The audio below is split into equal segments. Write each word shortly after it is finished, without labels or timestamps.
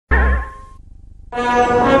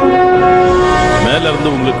மேல இருந்து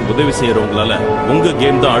உங்களுக்கு உதவி செய்யறவங்களால உங்க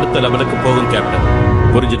கேம் தான் அடுத்த லெவலுக்கு போகும் கேப்டன்.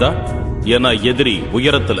 புரிஞ்சுதா? ஏன்னா எதிரி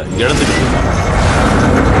உயரத்துல இழந்துகிட்டு இருக்கான்.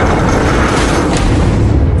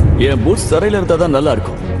 என் பூட்ஸ் தரையில இருந்தா தான் நல்லா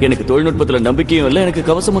இருக்கும். எனக்கு தொழில்நுட்பத்துல நம்பிக்கையும் இல்ல, எனக்கு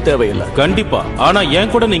கவசமும் தேவையில்லை. கண்டிப்பா. ஆனா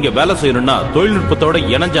என் கூட நீங்க வேலை செய்யணும்னா தொழில்நுட்பத்தோட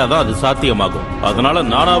இணைஞ்சாதான் அது சாத்தியமாகும். அதனால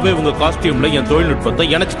நானாவே உங்க காஸ்டியூம்ல என் தொழில்நுட்பத்தை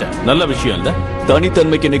இணைச்சிட்டேன். நல்ல விஷயம் இல்ல?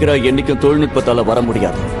 தனித்தன்மைக்கு நிகரா என்னைக்கும் தொழில்நுட்பத்தால வர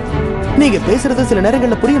முடியாது. நீங்க பேசுறது சில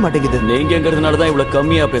நேரங்கள்ல புரிய மாட்டேங்குது. நீங்கிறதுனாலதான் இவ்வளவு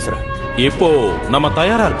கம்மியா பேசுறேன். இப்போ நம்ம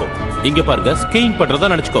தயாரா இருக்கோம். இங்க பாருங்க, ஸ்கீயிங் பண்றதா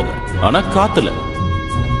நினைச்சுக்கோங்க. ஆனா காத்துல.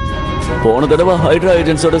 போன தடவை ஹைட்ரா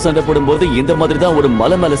ஏஜென்ட்ஸோட சண்டை போடும்போது இந்த மாதிரி தான் ஒரு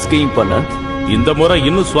மலை மேல ஸ்கீயிங் பண்ண. இந்த முறை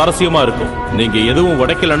இன்னும் சுவாரஸ்யமா இருக்கும். நீங்க எதுவும்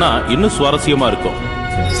உடைக்கலனா இன்னும் சுவாரஸ்யமா இருக்கும்.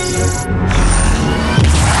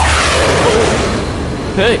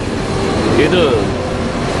 இது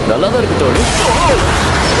நல்லாதான் இருக்கு தோழி.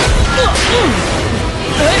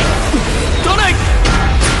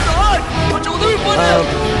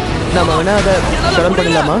 நாம வேணா அதை கடன்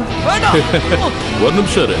பண்ணலாமா? ஒரு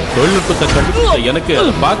நிமிஷம் இரு. தொழில்நுட்பத்தை கண்டுபிடிச்ச எனக்கு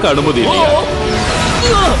அதை பார்க்க அனுமதி இல்லையா?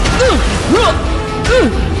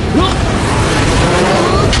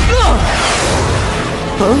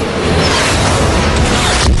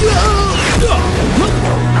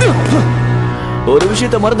 ஒரு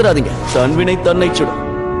விஷயத்தை மறந்துடாதீங்க, தன்வினை தன்னை சுடும்.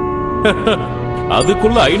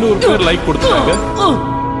 அதுக்குள்ள 500 பேர் லைக் கொடுத்தாங்க.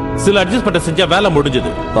 சில அட்ஜஸ்ட்மெண்ட் செஞ்சா வேலை முடிஞ்சது.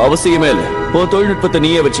 அவசியமே இல்ல. உன் தொழில்நுட்பத்தை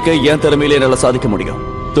நீயே வச்சுக்க. என் திறமையில என்னால சாதிக்க முடியும்.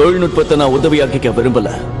 தொழில்நுட்பத்தை நான் உதவியாக்கிக்க விரும்பல.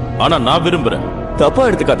 ஆனா நான் விரும்புறேன். தப்பா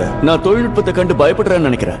எடுத்துக்காத. நான் தொழில்நுட்பத்தை கண்டு பயப்படுறேன்னு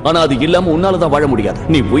நினைக்கிறேன். ஆனா அது இல்லாம உன்னாலதான் வாழ முடியாது.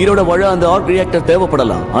 நீ உயிரோட வாழ அந்த ஆர்க் ரியாக்டர்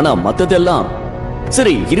தேவைப்படலாம். ஆனா மத்ததெல்லாம்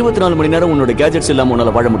சரி. 24 மணி நேரம் உன்னோட கேஜெட்ஸ் இல்லாம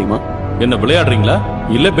உன்னால வாழ முடியுமா? என்ன விளையாடுறீங்களா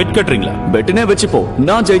இல்ல பெட் கட்டுறீங்களா? பெட்னே வச்சுப்போ.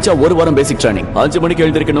 நான் ஜெயிச்சா 1 வாரம் பேசிக் ட்ரைனிங். 5 மணிக்கு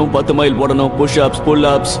எழுந்திருக்கணும், 10 மைல் ஓடணும், புஷ் அப்ஸ், புல்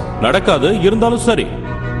அப்ஸ். நடக்காது. இருந்தாலும் சரி.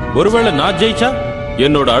 ஒருவேளை நான் ஜெயிச்சா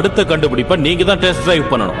என்னோட அடுத்த கண்டுபிடிப்பை நீங்க தான் டெஸ்ட் டிரைவ்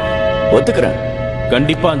பண்ணணும். ஒத்துக்கிறேன்.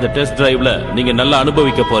 கண்டிப்பா அந்த டெஸ்ட் டிரைவ்ல நீங்க நல்லா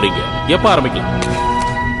அனுபவிக்க போறீங்க. எப்ப ஆரம்பிக்கலாம்?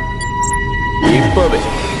 இப்பவே.